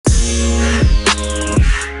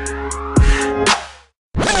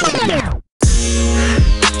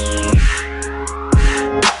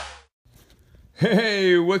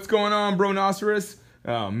what's going on, Bronoceros?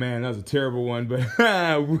 Oh man, that was a terrible one, but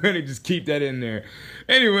we're gonna just keep that in there.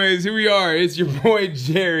 Anyways, here we are. It's your boy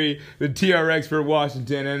Jerry, the TRX for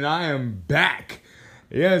Washington, and I am back.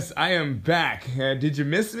 Yes, I am back. Did you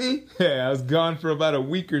miss me? Yeah, I was gone for about a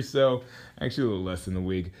week or so. Actually, a little less than a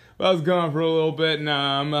week. But I was gone for a little bit, and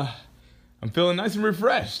I'm feeling nice and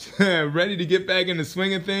refreshed, ready to get back in the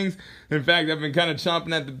swing of things. In fact, I've been kind of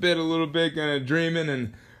chomping at the bit a little bit, kind of dreaming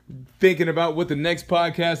and thinking about what the next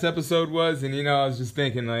podcast episode was. And, I was just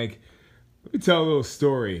thinking, let me tell a little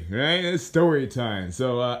story, right? It's story time.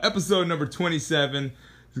 So episode number 27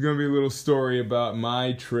 is going to be a little story about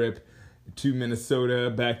my trip to Minnesota,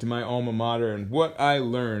 back to my alma mater, and what I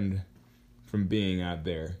learned from being out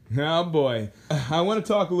there. Oh, boy. I want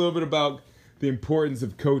to talk a little bit about the importance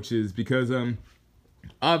of coaches because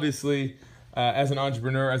obviously as an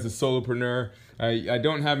entrepreneur, as a solopreneur, I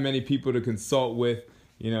don't have many people to consult with,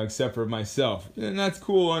 except for myself. And that's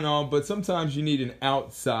cool and all, but sometimes you need an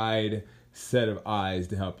outside set of eyes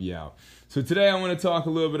to help you out. So today I want to talk a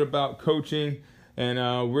little bit about coaching, and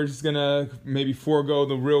we're just going to maybe forego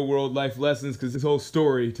the real world life lessons because this whole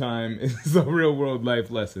story time is a real world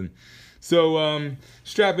life lesson. So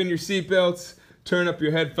strap in your seatbelts, turn up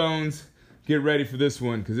your headphones, get ready for this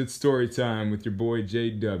one because it's story time with your boy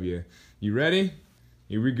JW. You ready?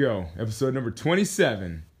 Here we go. Episode number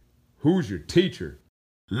 27. Who's your teacher?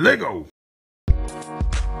 Lego!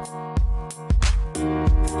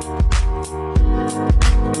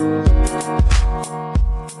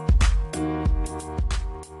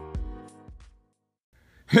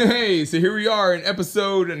 Hey, so here we are in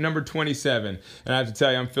episode number 27. And I have to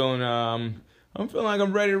tell you, I'm feeling like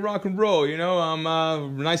I'm ready to rock and roll,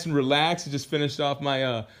 I'm nice and relaxed. I just finished off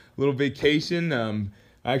my little vacation.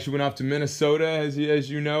 I actually went off to Minnesota, as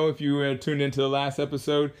you know, if you tuned into the last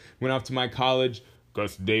episode. Went off to my college,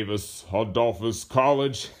 Gus Davis Adolphus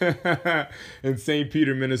College in St.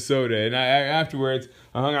 Peter, Minnesota. And afterwards,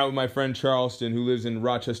 I hung out with my friend Charleston, who lives in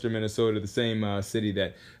Rochester, Minnesota, the same city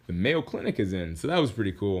that the Mayo Clinic is in. So that was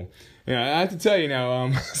pretty cool. I have to tell you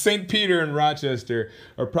now, St. Peter and Rochester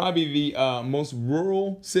are probably the most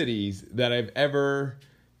rural cities that I've ever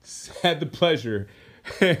had the pleasure,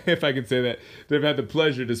 if I can say that, they've had the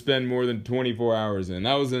pleasure to spend more than 24 hours in.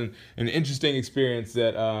 That was an interesting experience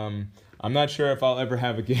that I'm not sure if I'll ever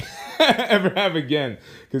have again,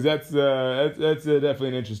 because that's definitely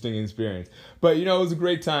an interesting experience. But it was a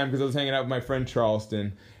great time because I was hanging out with my friend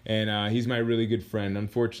Charleston, and he's my really good friend.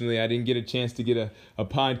 Unfortunately, I didn't get a chance to get a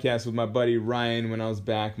podcast with my buddy Ryan when I was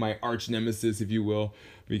back, my arch nemesis, if you will,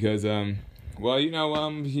 because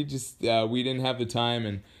he just we didn't have the time,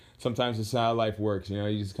 and sometimes it's how life works.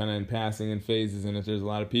 You just kind of in passing in phases, and if there's a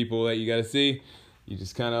lot of people that you got to see, you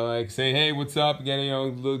just kind of say, hey, what's up? Get a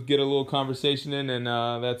little conversation in, and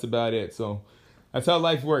that's about it. So that's how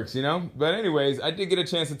life works, But anyways, I did get a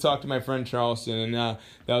chance to talk to my friend Charleston, and that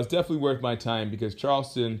was definitely worth my time because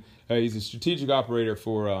Charleston, he's a strategic operator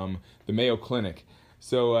for the Mayo Clinic.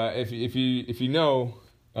 So if you know,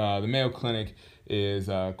 the Mayo Clinic is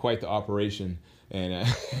quite the operation. And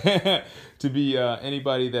to be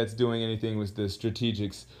anybody that's doing anything with the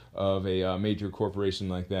strategics of a major corporation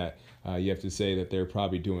like that, you have to say that they're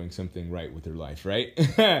probably doing something right with their life, right?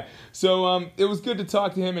 So it was good to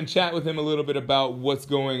talk to him and chat with him a little bit about what's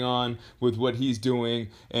going on with what he's doing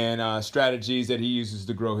and strategies that he uses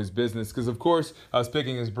to grow his business. Because, of course, I was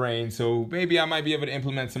picking his brain, so maybe I might be able to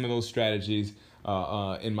implement some of those strategies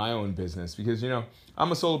in my own business. Because,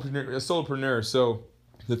 I'm a solopreneur, so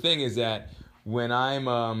the thing is that when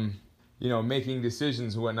I'm, making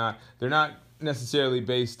decisions and whatnot, they're not necessarily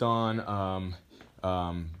based on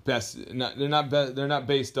they're not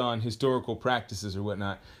based on historical practices or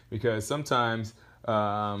whatnot, because sometimes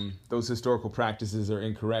those historical practices are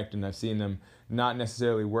incorrect, and I've seen them not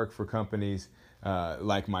necessarily work for companies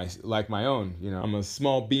like my own. I'm a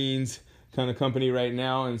small beans kind of company right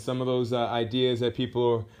now, and some of those ideas that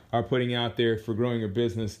people are putting out there for growing a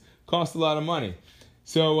business cost a lot of money.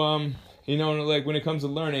 So when it comes to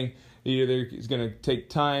learning, either it's going to take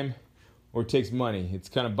time or it takes money. It's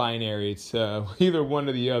kind of binary. It's either one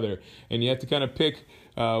or the other. And you have to kind of pick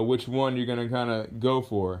which one you're going to kind of go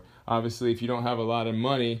for. Obviously, if you don't have a lot of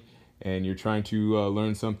money and you're trying to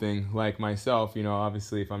learn something like myself,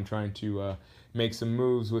 obviously if I'm trying to make some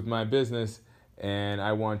moves with my business and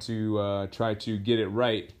I want to try to get it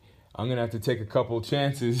right, I'm going to have to take a couple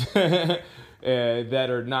chances that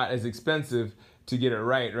are not as expensive to get it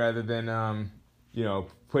right, rather than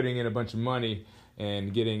putting in a bunch of money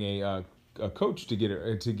and getting a coach to get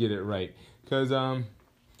it right. Because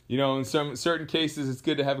in certain cases it's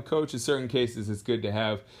good to have a coach. In certain cases it's good to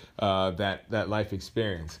have that life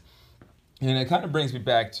experience. And it kind of brings me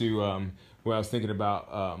back to what I was thinking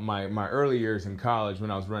about my early years in college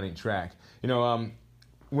when I was running track.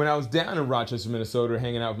 When I was down in Rochester, Minnesota,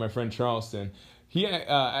 hanging out with my friend Charleston,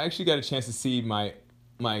 I actually got a chance to see my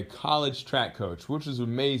college track coach, which was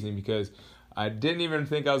amazing because I didn't even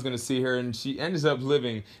think I was going to see her, and she ends up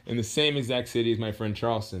living in the same exact city as my friend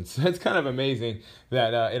Charleston. So it's kind of amazing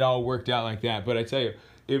that it all worked out like that. But I tell you,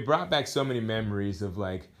 it brought back so many memories of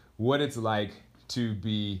like what it's like to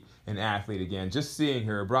be an athlete again. Just seeing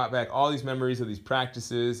her brought back all these memories of these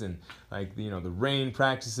practices and like the rain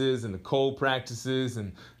practices and the cold practices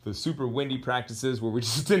and the super windy practices where we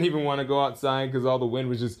just didn't even want to go outside because all the wind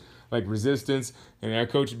was just like resistance. And our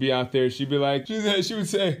coach would be out there. She'd be like, she would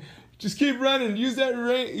say, just keep running. Use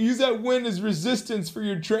that wind as resistance for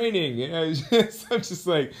your training. So I'm just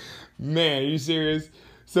like, man, are you serious?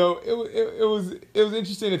 So it was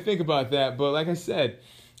interesting to think about that. But like I said,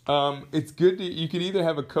 it's good that you could either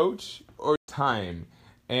have a coach or time.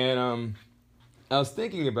 And I was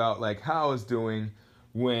thinking about like how I was doing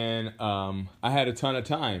when I had a ton of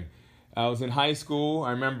time. I was in high school.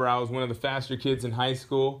 I remember I was one of the faster kids in high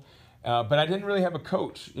school, but I didn't really have a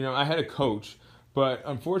coach. I had a coach, but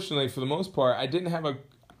unfortunately, for the most part, I didn't have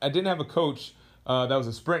a coach that was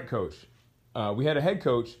a sprint coach. We had a head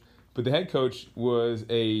coach, but the head coach was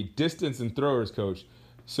a distance and throwers coach.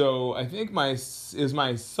 So I think it was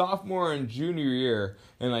my sophomore and junior year,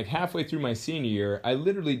 and like halfway through my senior year, I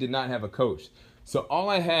literally did not have a coach. So all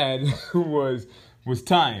I had was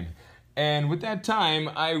time. And with that time,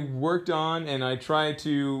 I worked on and I tried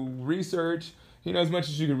to research, as much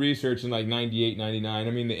as you could research in like 98, 99.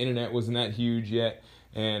 I mean, the internet wasn't that huge yet.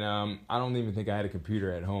 And I don't even think I had a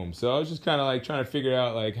computer at home. So I was just kind of like trying to figure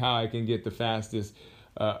out like how I can get the fastest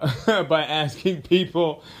by asking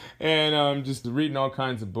people and just reading all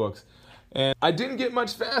kinds of books. And I didn't get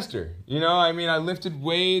much faster. I lifted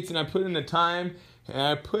weights and I put in the time. And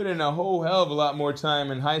I put in a whole hell of a lot more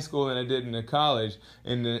time in high school than I did in college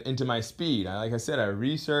into my speed. Like I said, I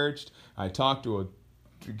researched. I talked to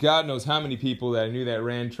God knows how many people that I knew that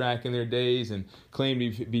ran track in their days and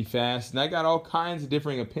claimed to be fast. And I got all kinds of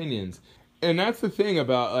differing opinions. And that's the thing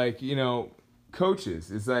about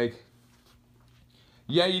coaches. It's like,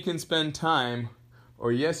 yeah, you can spend time,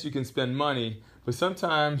 or yes, you can spend money, but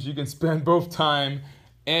sometimes you can spend both time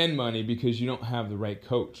and money because you don't have the right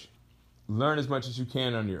coach. Learn as much as you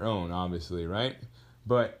can on your own, obviously, right?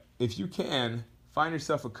 But if you can, find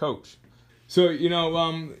yourself a coach. So,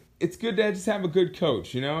 it's good to just have a good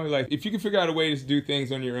coach, Like, if you can figure out a way to do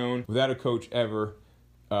things on your own without a coach ever,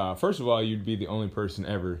 first of all, you'd be the only person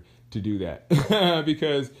ever to do that.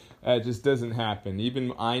 Because it just doesn't happen.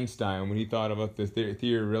 Even Einstein, when he thought about the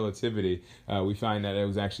theory of relativity, we find that it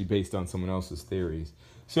was actually based on someone else's theories.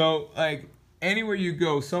 So, like, anywhere you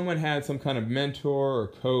go, someone had some kind of mentor or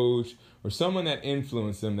coach or someone that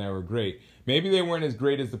influenced them that were great. Maybe they weren't as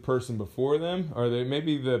great as the person before them, or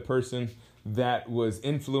maybe the person that was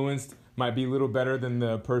influenced might be a little better than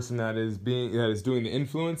the person that is doing the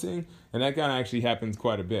influencing, and that kind of actually happens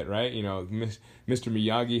quite a bit, right? Mr.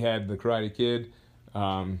 Miyagi had the Karate Kid.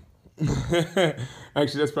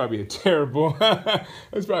 Actually, that's probably a terrible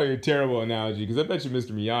analogy, because I bet you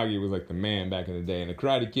Mr. Miyagi was like the man back in the day, and the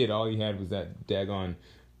Karate Kid, all he had was that daggone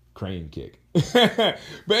crane kick. But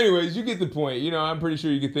anyways, you get the point. I'm pretty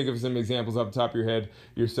sure you could think of some examples off the top of your head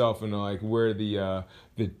yourself, and like where the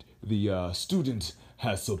student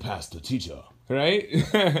has surpassed the teacher, right?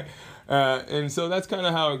 And so that's kind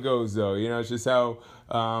of how it goes, though. It's just how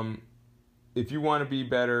if you want to be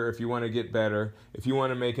better, if you want to get better, if you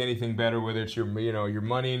want to make anything better, whether it's your your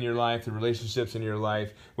money in your life, the relationships in your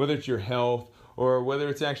life, whether it's your health, or whether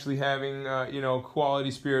it's actually having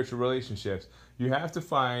quality spiritual relationships, you have to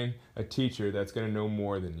find a teacher that's going to know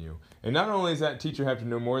more than you. And not only does that teacher have to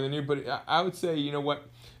know more than you, but I would say,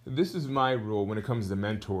 this is my rule when it comes to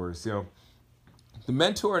mentors. The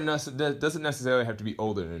mentor doesn't necessarily have to be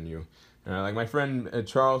older than you. Like my friend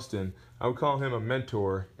Charleston, I would call him a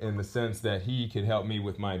mentor in the sense that he could help me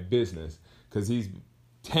with my business, because he's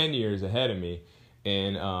 10 years ahead of me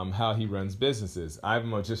in how he runs businesses.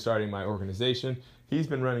 I'm just starting my organization. He's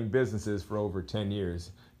been running businesses for over 10 years.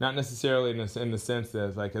 Not necessarily in the sense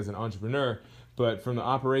that like as an entrepreneur, but from the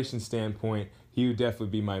operations standpoint, he would definitely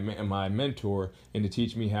be my mentor and to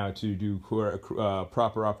teach me how to do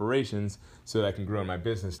proper operations so that I can grow my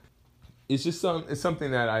business. It's just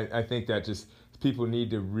something that I think that just people need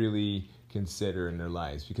to really consider in their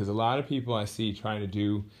lives, because a lot of people I see trying to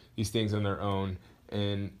do these things on their own,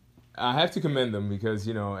 and I have to commend them because,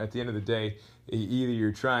 at the end of the day, either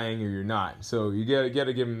you're trying or you're not. So you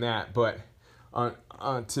gotta give them that. But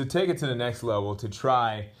to take it to the next level, to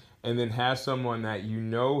try and then have someone that you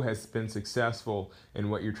know has been successful in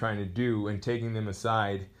what you're trying to do, and taking them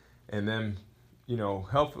aside and then,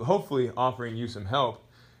 hopefully offering you some help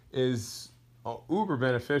is uber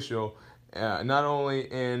beneficial, not only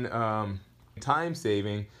in time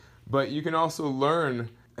saving, but you can also learn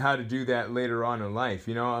how to do that later on in life.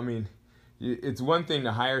 It's one thing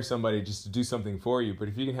to hire somebody just to do something for you, but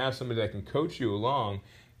if you can have somebody that can coach you along,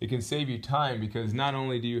 it can save you time, because not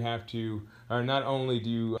only do you have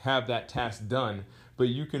that task done, but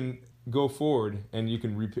you can go forward and you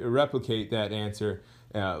can replicate that answer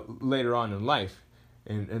later on in life.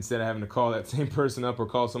 And instead of having to call that same person up or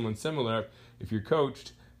call someone similar, if you're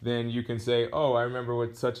coached, then you can say, oh, I remember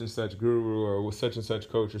what such and such guru or what such and such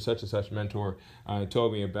coach or such and such mentor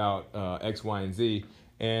told me about X, Y, and Z.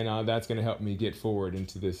 And that's going to help me get forward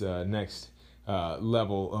into this next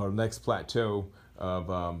level or next plateau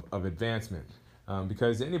of advancement.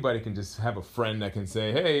 Because anybody can just have a friend that can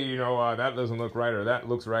say, hey, that doesn't look right, or that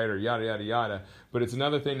looks right, or yada, yada, yada. But it's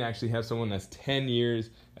another thing to actually have someone that's 10 years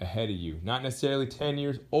ahead of you. Not necessarily 10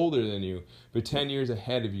 years older than you, but 10 years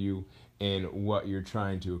ahead of you in what you're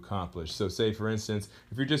trying to accomplish. So say, for instance,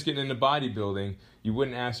 if you're just getting into bodybuilding, you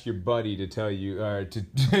wouldn't ask your buddy to tell you, or to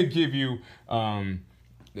give you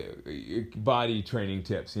body training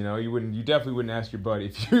tips. You definitely wouldn't ask your buddy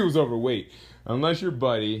if he was overweight, unless your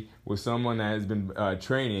buddy was someone that has been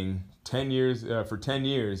training 10 years for 10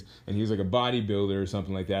 years, and he's like a bodybuilder or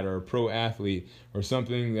something like that, or a pro athlete, or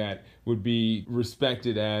something that would be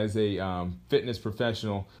respected as a fitness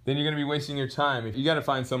professional. Then you're going to be wasting your time. If you got to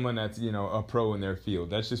find someone that's a pro in their field.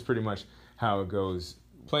 That's just pretty much how it goes,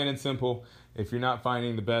 plain and simple. If you're not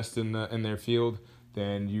finding the best in their field,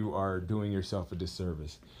 then you are doing yourself a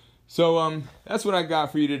disservice. So that's what I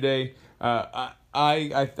got for you today. I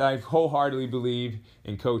wholeheartedly believe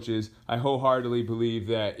in coaches. I wholeheartedly believe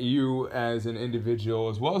that you as an individual,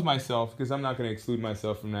 as well as myself, because I'm not going to exclude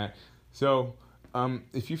myself from that. So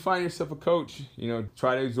if you find yourself a coach,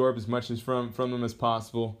 try to absorb as much as from them as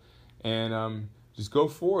possible, and just go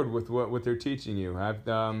forward with what they're teaching you.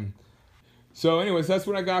 So anyways, that's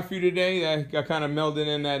what I got for you today. I kind of melded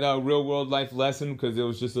in that real world life lesson, because it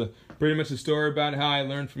was just pretty much a story about how I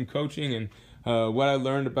learned from coaching, and what I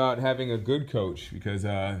learned about having a good coach, because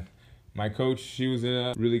my coach, she was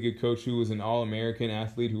a really good coach who was an All-American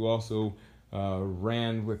athlete who also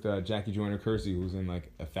ran with Jackie Joyner-Kersee, who was in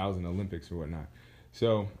like 1,000 Olympics or whatnot.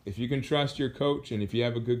 So if you can trust your coach, and if you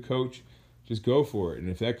have a good coach, just go for it. And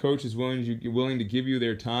if that coach is willing to give you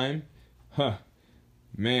their time,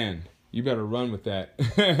 man, you better run with that.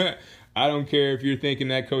 I don't care if you're thinking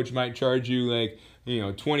that coach might charge you like,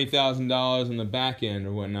 $20,000 on the back end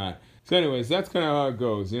or whatnot. So anyways, that's kind of how it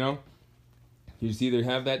goes, You just either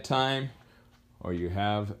have that time or you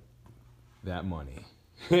have that money.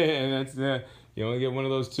 And that's you only get one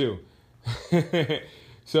of those two.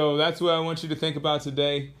 So that's what I want you to think about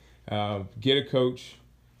today. Get a coach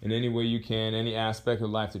in any way you can, any aspect of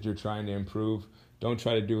life that you're trying to improve. Don't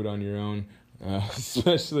try to do it on your own.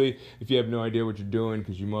 Especially if you have no idea what you're doing,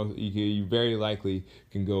 because you very likely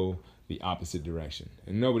can go the opposite direction,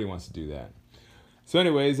 and nobody wants to do that. So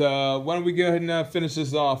anyways, why don't we go ahead and finish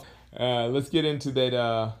this off. Let's get into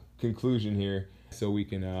that conclusion here, so we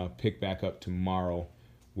can pick back up tomorrow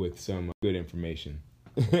with some good information.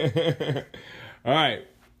 All right,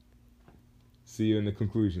 see you in the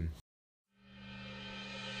conclusion.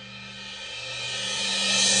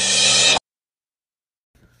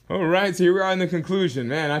 All right, so here we are in the conclusion.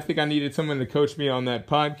 Man, I think I needed someone to coach me on that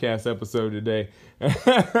podcast episode today.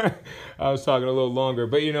 I was talking a little longer,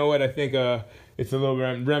 but you know what? I think it's a little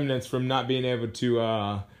remnants from not being able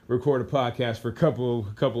to record a podcast for a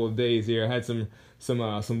couple of days here. I had some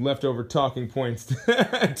leftover talking points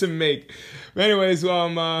to make. But anyways,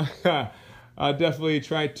 I'll definitely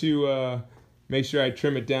try to make sure I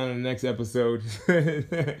trim it down in the next episode.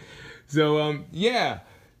 So yeah.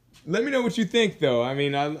 Let me know what you think, though. I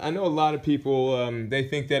mean, I know a lot of people, they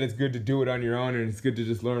think that it's good to do it on your own, and it's good to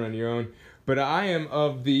just learn on your own. But I am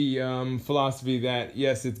of the philosophy that,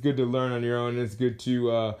 yes, it's good to learn on your own, and it's good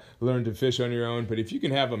to learn to fish on your own. But if you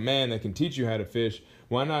can have a man that can teach you how to fish,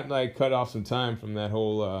 why not, cut off some time from that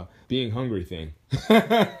whole being hungry thing?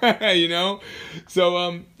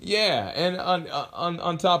 So, yeah. And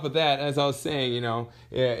on top of that, as I was saying,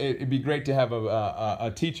 it'd be great to have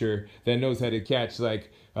a teacher that knows how to catch,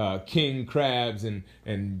 king crabs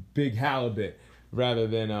and big halibut, rather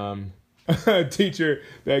than a teacher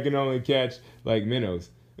that can only catch minnows,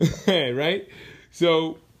 right?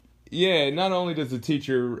 So yeah, not only is the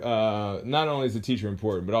teacher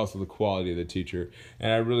important, but also the quality of the teacher,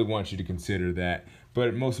 and I really want you to consider that.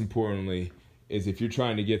 But most importantly is, if you're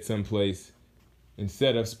trying to get someplace,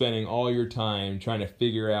 instead of spending all your time trying to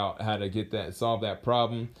figure out how to solve that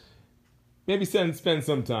problem, maybe spend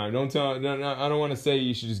some time. I don't want to say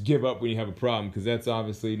you should just give up when you have a problem, because that's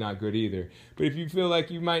obviously not good either. But if you feel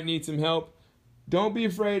like you might need some help, don't be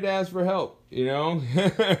afraid to ask for help,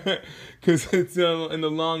 because it's in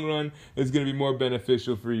the long run, it's going to be more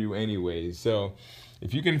beneficial for you anyways. So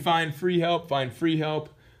if you can find free help, find free help.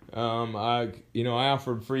 I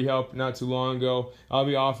offered free help not too long ago. I'll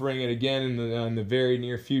be offering it again in the very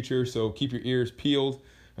near future, so keep your ears peeled.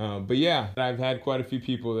 But yeah, I've had quite a few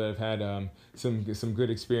people that have had some good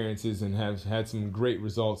experiences and have had some great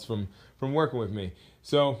results from working with me.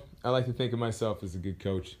 So I like to think of myself as a good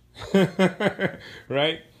coach,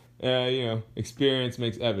 right? Experience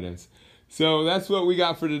makes evidence. So that's what we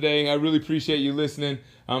got for today. I really appreciate you listening.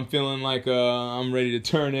 I'm feeling like I'm ready to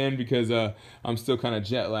turn in, because I'm still kind of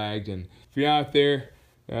jet lagged. And if you're out there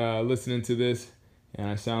listening to this and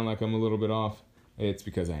I sound like I'm a little bit off, it's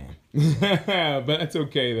because I am. But that's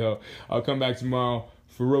okay, though. I'll come back tomorrow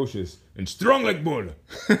ferocious and strong like bull.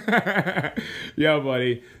 Yeah,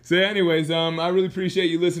 buddy. So anyways, I really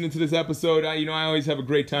appreciate you listening to this episode. I always have a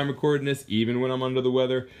great time recording this, even when I'm under the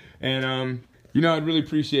weather. And I'd really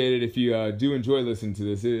appreciate it if you do enjoy listening to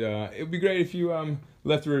this. It would be great if you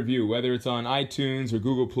left a review, whether it's on iTunes or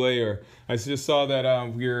Google Play, or I just saw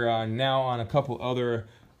that we're now on a couple other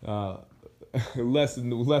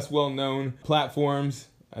less well-known platforms.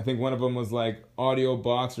 I think one of them was like Audio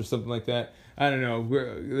Box or something like that. I don't know.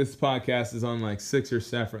 This podcast is on like 6 or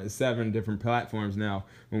 7 different platforms now,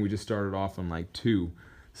 when we just started off on like 2.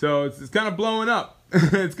 So it's kind of blowing up.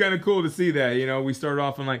 It's kind of cool to see that. We started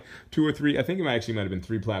off on like 2 or 3. I think it might have been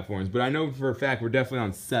 3 platforms, but I know for a fact we're definitely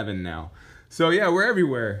on 7 now. So yeah, we're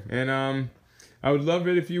everywhere. And I would love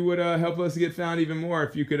it if you would help us get found even more.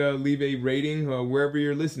 If you could leave a rating wherever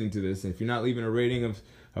you're listening to this. And if you're not leaving a rating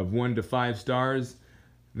of 1 to 5 stars,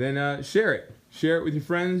 then share it. Share it with your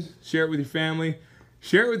friends. Share it with your family.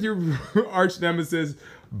 Share it with your arch nemesis,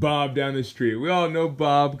 Bob, down the street. We all know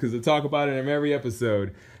Bob because I talk about it in every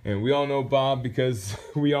episode. And we all know Bob because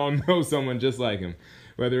we all know someone just like him.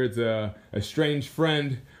 Whether it's a strange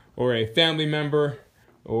friend or a family member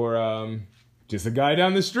or just a guy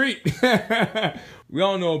down the street. We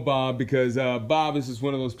all know Bob because Bob is just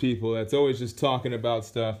one of those people that's always just talking about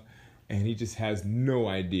stuff, and he just has no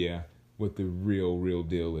idea what the real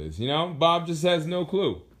deal is. Bob just has no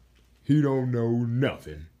clue. He don't know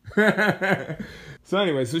nothing. So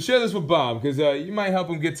anyway, so share this with Bob, because you might help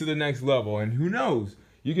him get to the next level. And who knows?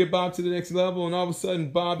 You get Bob to the next level, and all of a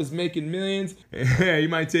sudden Bob is making millions. He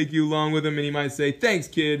might take you along with him, and he might say, "Thanks,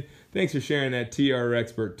 kid. Thanks for sharing that TR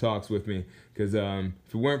Expert Talks with me. Because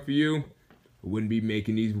if it weren't for you, I wouldn't be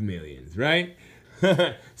making these millions, right?"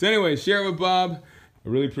 So anyway, share it with Bob. I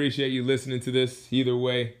really appreciate you listening to this either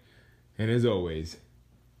way. And as always,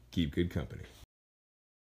 keep good company.